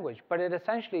the language, but it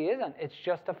essentially isn't. It's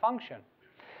just a function.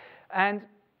 And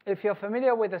if you're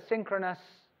familiar with asynchronous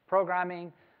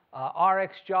programming,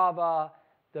 RxJava,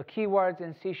 the keywords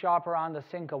in C# around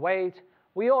async await,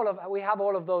 we have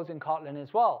all of those in Kotlin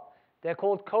as well. They're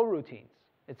called coroutines.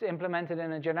 It's implemented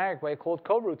in a generic way called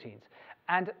coroutines.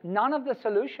 And none of the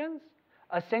solutions,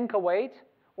 async await,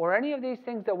 or any of these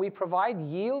things that we provide,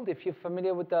 yield, if you're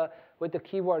familiar with the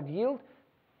keyword yield,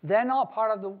 they're not part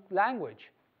of the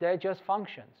language. They're just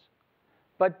functions.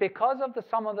 But because of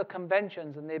some of the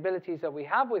conventions and the abilities that we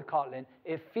have with Kotlin,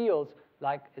 it feels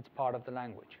like it's part of the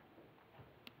language.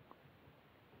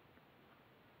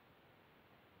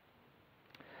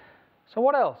 So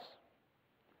what else?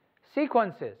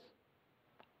 Sequences.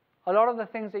 A lot of the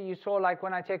things that you saw, like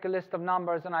when I take a list of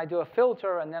numbers and I do a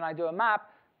filter and then I do a map,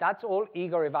 that's all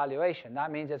eager evaluation.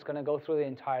 That means it's going to go through the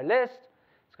entire list,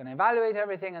 it's going to evaluate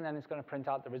everything, and then it's going to print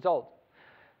out the result.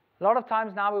 A lot of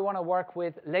times now we want to work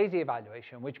with lazy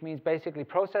evaluation, which means basically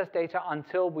process data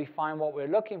until we find what we're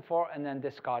looking for and then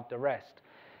discard the rest.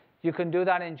 You can do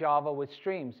that in Java with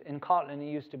streams. In Kotlin,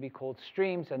 it used to be called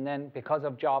streams, and then because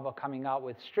of Java coming out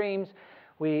with streams,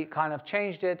 we kind of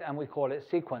changed it and we call it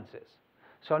sequences.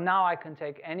 So now I can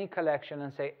take any collection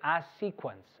and say as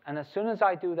sequence. And as soon as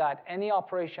I do that, any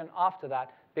operation after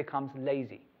that becomes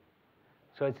lazy.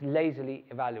 So it's lazily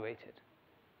evaluated.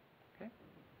 Okay?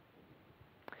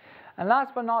 And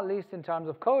last but not least, in terms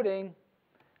of coding,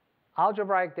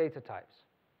 algebraic data types.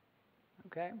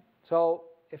 Okay? So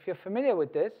if you're familiar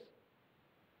with this,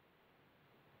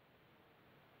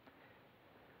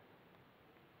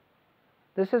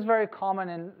 this is very common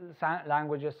in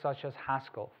languages such as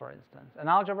Haskell, for instance. An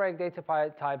algebraic data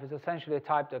type is essentially a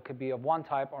type that could be of one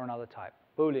type or another type,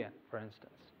 Boolean, for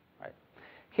instance. Right?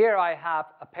 Here I have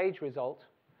a page result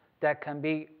that can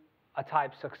be a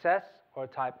type success or a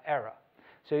type error.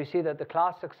 So you see that the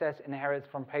class success inherits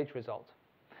from page result.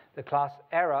 The class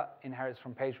error inherits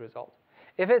from page result.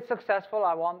 If it's successful,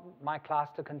 I want my class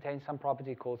to contain some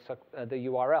property called the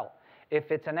URL. If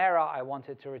it's an error, I want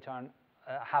it to return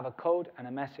have a code and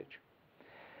a message.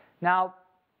 Now,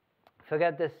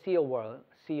 forget this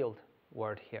sealed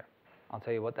word here. I'll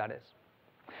tell you what that is.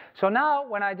 So now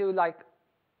when I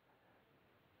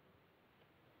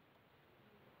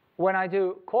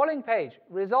do calling page,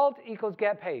 result equals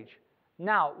get page.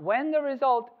 Now, when the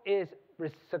result is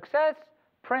success,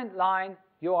 print line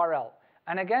URL.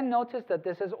 And again, notice that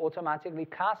this is automatically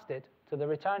casted to the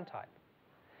return type.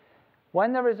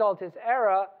 When the result is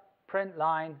error, print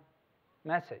line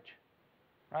message,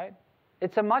 right?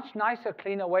 It's a much nicer,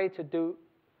 cleaner way to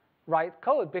write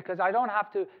code because I don't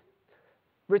have to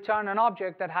return an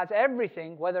object that has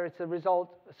everything, whether it's a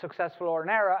result, successful or an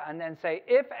error, and then say,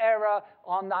 if error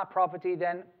on that property,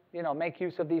 then make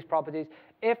use of these properties.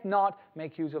 If not,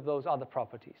 make use of those other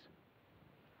properties.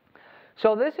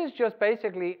 So this is just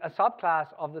basically a subclass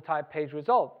of the type page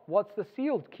result. What's the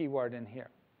sealed keyword in here?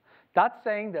 That's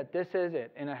saying that this is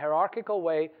it. In a hierarchical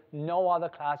way, no other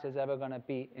class is ever going to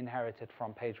be inherited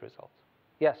from page results.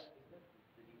 Yes?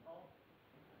 The default?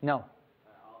 No.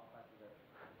 All classes are.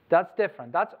 That's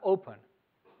different. That's open.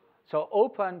 So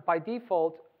open, by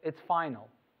default, it's final,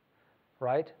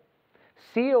 right?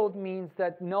 Sealed means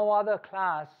that no other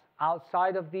class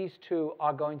outside of these two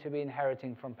are going to be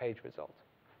inheriting from page results.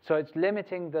 So it's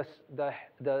limiting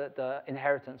the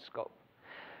inheritance scope.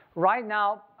 Right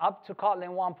now, up to Kotlin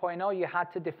 1.0, you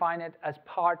had to define it as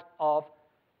part of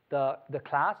the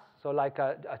class, so like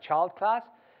a child class.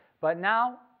 But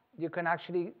now you can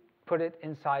actually put it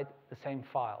inside the same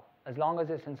file. As long as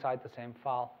it's inside the same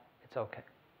file, it's OK.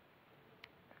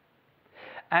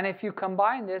 And if you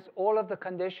combine this, all of this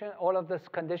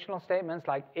conditional statements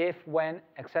like if, when,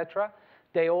 etc.,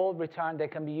 they all return. They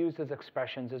can be used as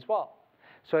expressions as well.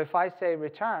 So if I say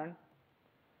return,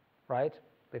 right,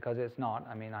 because it's not,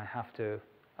 I mean, I have to,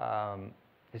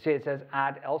 you see it says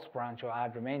add else branch or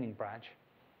add remaining branch.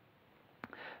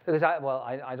 Because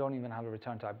I don't even have a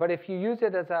return type. But if you use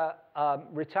it as a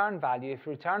return value, if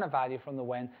you return a value from the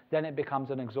when, then it becomes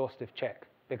an exhaustive check.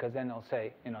 Because then it'll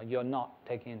say, you're not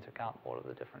taking into account all of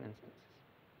the different instances.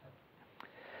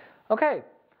 OK,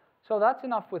 so that's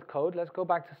enough with code. Let's go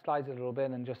back to slides a little bit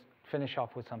and just finish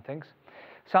off with some things.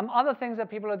 Some other things that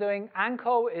people are doing,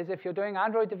 Anko is if you're doing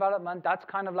Android development, that's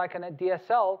kind of like a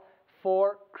DSL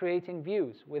for creating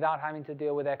views without having to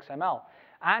deal with XML.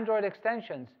 Android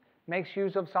extensions makes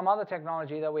use of some other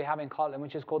technology that we have in Kotlin,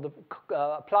 which is called the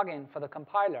plugin for the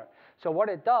compiler. So what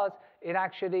it does, it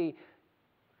actually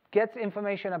gets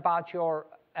information about your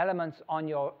elements on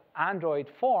your Android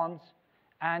forms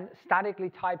and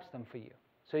statically types them for you.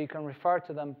 So you can refer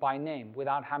to them by name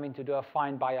without having to do a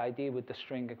find by ID with the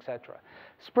string, etc.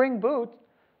 Spring Boot,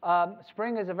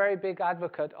 Spring is a very big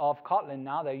advocate of Kotlin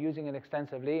now. They're using it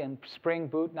extensively. And Spring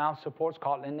Boot now supports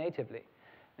Kotlin natively.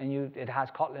 And it has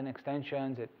Kotlin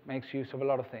extensions. It makes use of a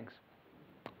lot of things.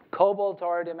 Cobalt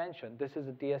already mentioned. This is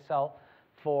a DSL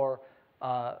for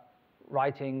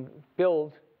writing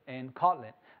build in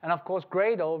Kotlin. And of course,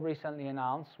 Gradle recently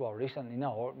announced, well, recently,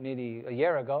 no, nearly a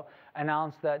year ago,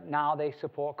 announced that now they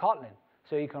support Kotlin.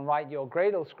 So you can write your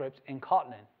Gradle scripts in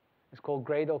Kotlin. It's called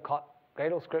Gradle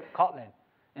script Kotlin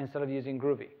instead of using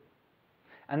Groovy.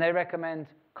 And they recommend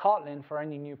Kotlin for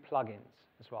any new plugins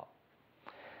as well.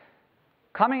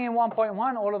 Coming in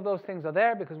 1.1, all of those things are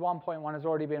there because 1.1 has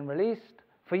already been released.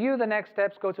 For you, the next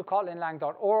steps, go to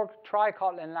kotlinlang.org, try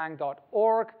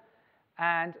kotlinlang.org,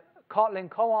 and Kotlin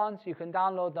koans, you can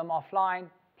download them offline,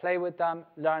 play with them,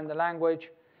 learn the language.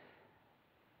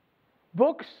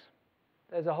 Books,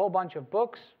 there's a whole bunch of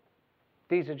books.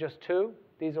 These are just two.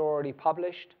 These are already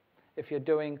published. If you're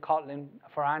doing Kotlin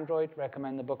for Android,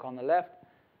 recommend the book on the left,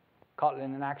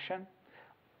 Kotlin in Action.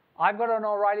 I've got an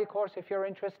O'Reilly course if you're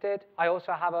interested. I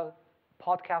also have a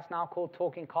podcast now called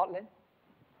Talking Kotlin.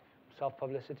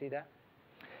 Self-publicity there.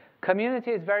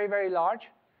 Community is very, very large,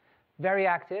 very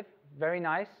active, very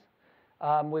nice.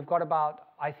 We've got about,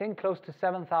 I think, close to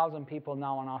 7,000 people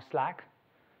now on our Slack.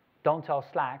 Don't tell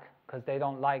Slack, because they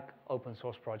don't like open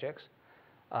source projects.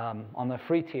 On the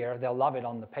free tier, they'll love it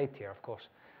on the paid tier, of course.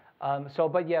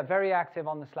 But yeah, very active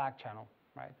on the Slack channel,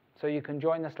 right? So you can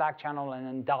join the Slack channel and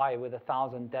then die with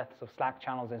 1,000 deaths of Slack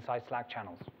channels inside Slack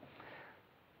channels.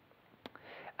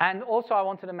 And also, I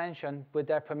wanted to mention, with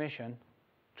their permission,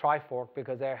 Trifork,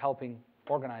 because they're helping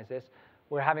organize this,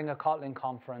 we're having a Kotlin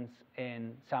conference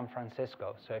in San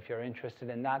Francisco. So if you're interested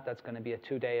in that, that's going to be a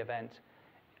 2-day event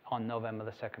on November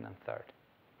the 2nd and 3rd.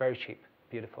 Very cheap,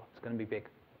 beautiful. It's going to be big.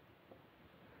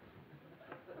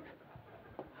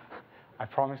 I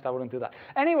promised I wouldn't do that.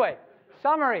 Anyway,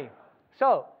 summary.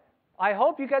 So I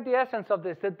hope you get the essence of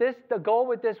this, that the goal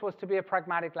with this was to be a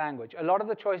pragmatic language. A lot of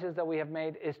the choices that we have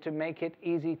made is to make it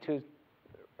easy to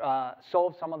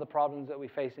solve some of the problems that we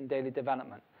face in daily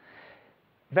development.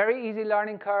 Very easy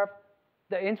learning curve,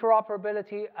 The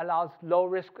interoperability allows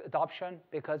low-risk adoption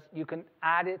because you can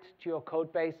add it to your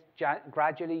code base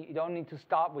gradually. You don't need to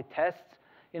start with tests.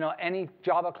 Any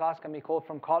Java class can be called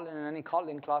from Kotlin, and any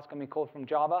Kotlin class can be called from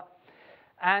Java.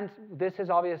 And this is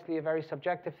obviously a very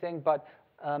subjective thing, but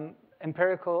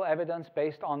empirical evidence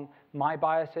based on my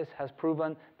biases has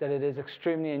proven that it is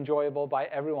extremely enjoyable by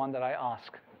everyone that I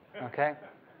ask. Okay?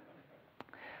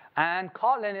 And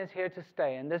Kotlin is here to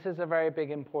stay, and this is a very big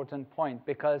important point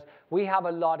because we have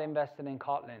a lot invested in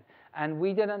Kotlin. And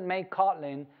we didn't make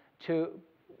Kotlin to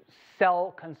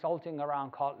sell consulting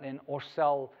around Kotlin or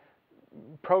sell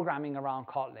programming around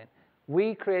Kotlin.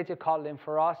 We created Kotlin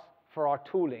for us, for our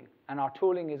tooling, and our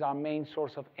tooling is our main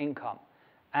source of income.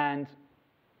 And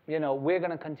we're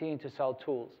going to continue to sell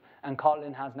tools, and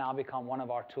Kotlin has now become one of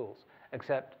our tools,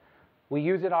 except we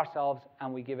use it ourselves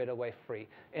and we give it away free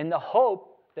in the hope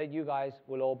that you guys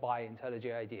will all buy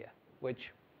IntelliJ IDEA,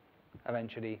 which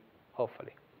eventually,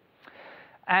 hopefully.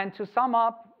 And to sum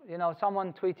up,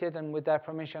 someone tweeted, and with their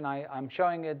permission, I'm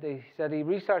showing it. He said he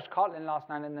researched Kotlin last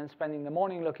night and then spending the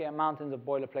morning looking at mountains of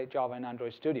boilerplate Java in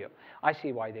Android Studio. I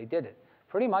see why they did it.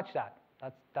 Pretty much that.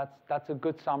 That's a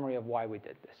good summary of why we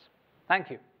did this. Thank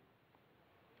you.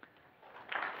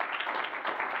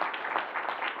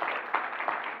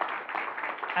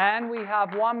 And we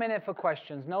have 1 minute for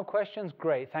questions. No questions?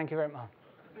 Great. Thank you very much.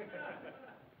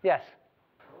 Yes.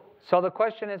 So the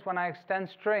question is, when I extend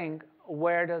string,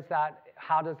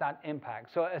 how does that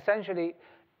impact? So essentially,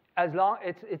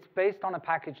 it's based on a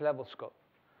package level scope.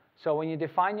 So when you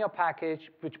define your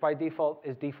package, which by default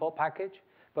is default package,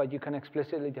 but you can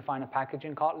explicitly define a package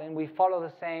in Kotlin, we follow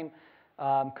the same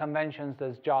conventions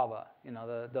as Java,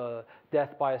 the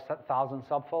death by 1,000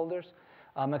 subfolders.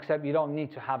 Except you don't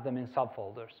need to have them in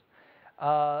subfolders.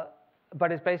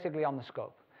 But it's basically on the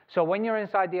scope. So when you're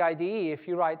inside the IDE, if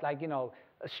you write a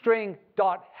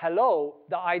string.hello,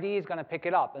 the IDE is going to pick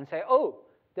it up and say, oh,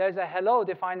 there's a hello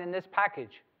defined in this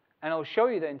package. And it'll show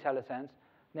you the IntelliSense.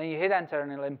 Then you hit enter, and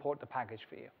it'll import the package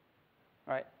for you.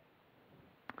 Right?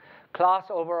 Class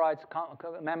overrides,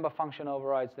 member function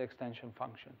overrides the extension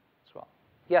function as well.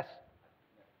 Yes?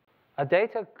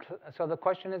 So the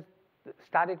question is,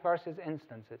 static versus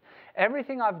instances.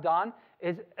 Everything I've done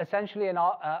is essentially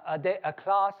a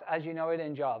class as you know it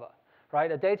in Java,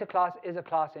 right? A data class is a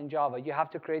class in Java. You have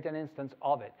to create an instance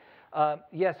of it.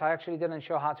 Yes, I actually didn't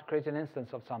show how to create an instance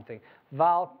of something.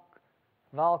 Val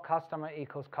customer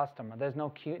equals customer. There's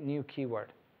no new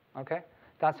keyword, okay?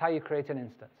 That's how you create an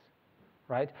instance,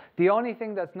 right? The only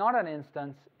thing that's not an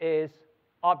instance is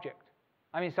object.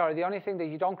 The only thing that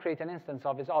you don't create an instance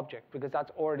of is object, because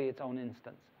that's already its own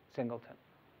instance. Singleton.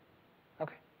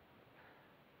 Okay.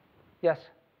 Yes?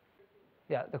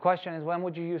 Yeah, the question is, when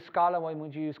would you use Scala, when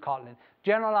would you use Kotlin?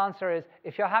 General answer is,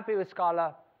 if you're happy with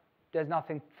Scala, there's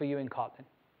nothing for you in Kotlin.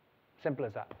 Simple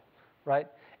as that, right?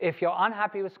 If you're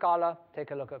unhappy with Scala,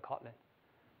 take a look at Kotlin.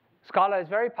 Scala is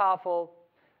very powerful.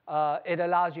 It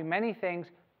allows you many things.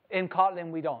 In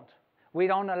Kotlin, we don't. We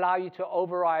don't allow you to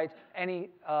override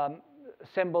any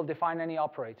symbol, define any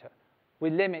operator. We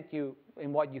limit you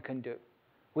in what you can do.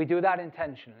 We do that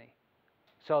intentionally,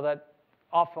 so that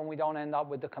often we don't end up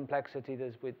with the complexity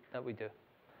that we do.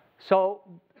 So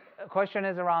the question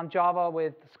is around Java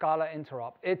with Scala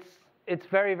interop. It's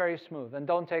very, very smooth. And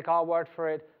don't take our word for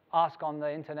it. Ask on the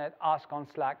internet, ask on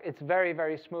Slack. It's very,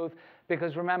 very smooth,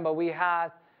 because remember,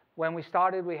 when we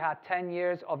started, we had 10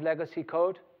 years of legacy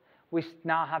code. We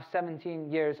now have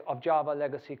 17 years of Java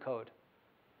legacy code.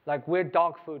 We're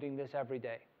dog fooding this every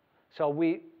day. So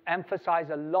we emphasize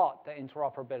a lot the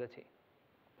interoperability.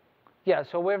 Yeah,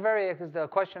 so because the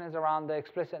question is around the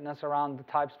explicitness around the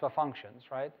types for functions,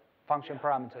 right? Function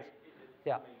parameters.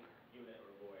 Yeah. Unit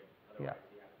or void. Yeah. You have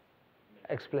to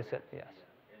make Explicit, yes.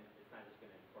 And it's not just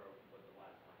going to infer what the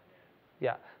last time is.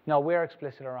 Yeah. No, we're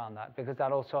explicit around that, because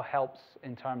that also helps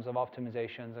in terms of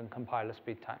optimizations and compiler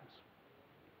speed times.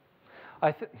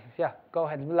 Yeah, go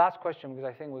ahead. Last question, because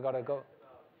I think we've got to go.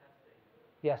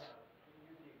 Yes.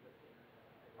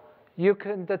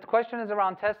 The question is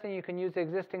around testing. You can use the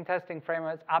existing testing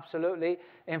frameworks, absolutely.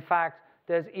 In fact,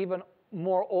 there's even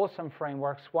more awesome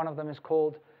frameworks. One of them is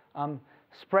called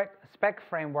Spec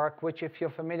Framework, which, if you're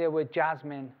familiar with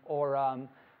Jasmine or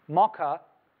Mocha,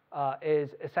 is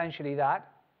essentially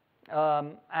that.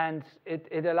 And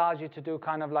it allows you to do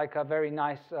kind of like a very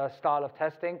nice style of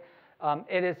testing.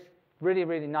 It is really,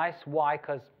 really nice. Why?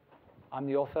 Because I'm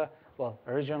the author,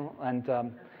 original,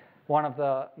 and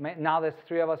now there's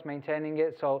 3 of us maintaining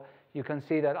it, so you can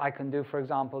see that I can do, for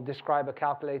example, describe a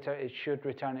calculator, it should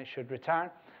return,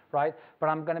 right? But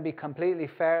I'm going to be completely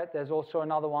fair. There's also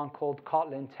another one called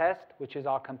Kotlin Test, which is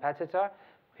our competitor.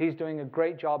 He's doing a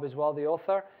great job as well, the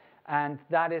author. And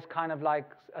that is kind of like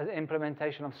an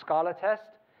implementation of Scala test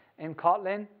in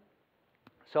Kotlin.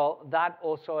 So that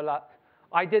also allows.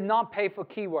 I did not pay for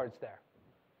keywords there,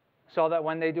 so that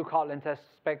when they do Kotlin test,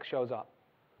 spec shows up.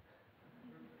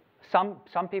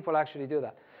 Some people actually do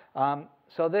that.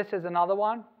 So this is another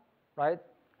one, right?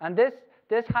 And this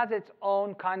has its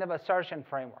own kind of assertion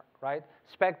framework, right?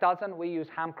 Spec doesn't. We use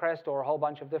Hamcrest or a whole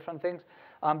bunch of different things.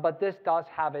 But this does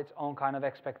have its own kind of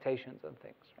expectations and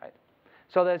things, right?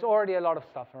 So there's already a lot of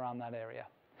stuff around that area.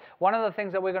 One of the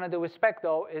things that we're going to do with spec,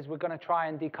 though, is we're going to try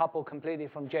and decouple completely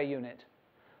from JUnit,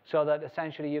 so that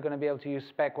essentially you're going to be able to use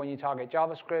spec when you target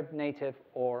JavaScript, native,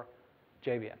 or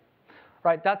JVM.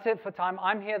 Right, that's it for time.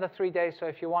 I'm here the 3 days, so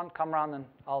if you want, come around and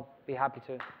I'll be happy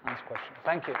to answer questions.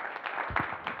 Thank you.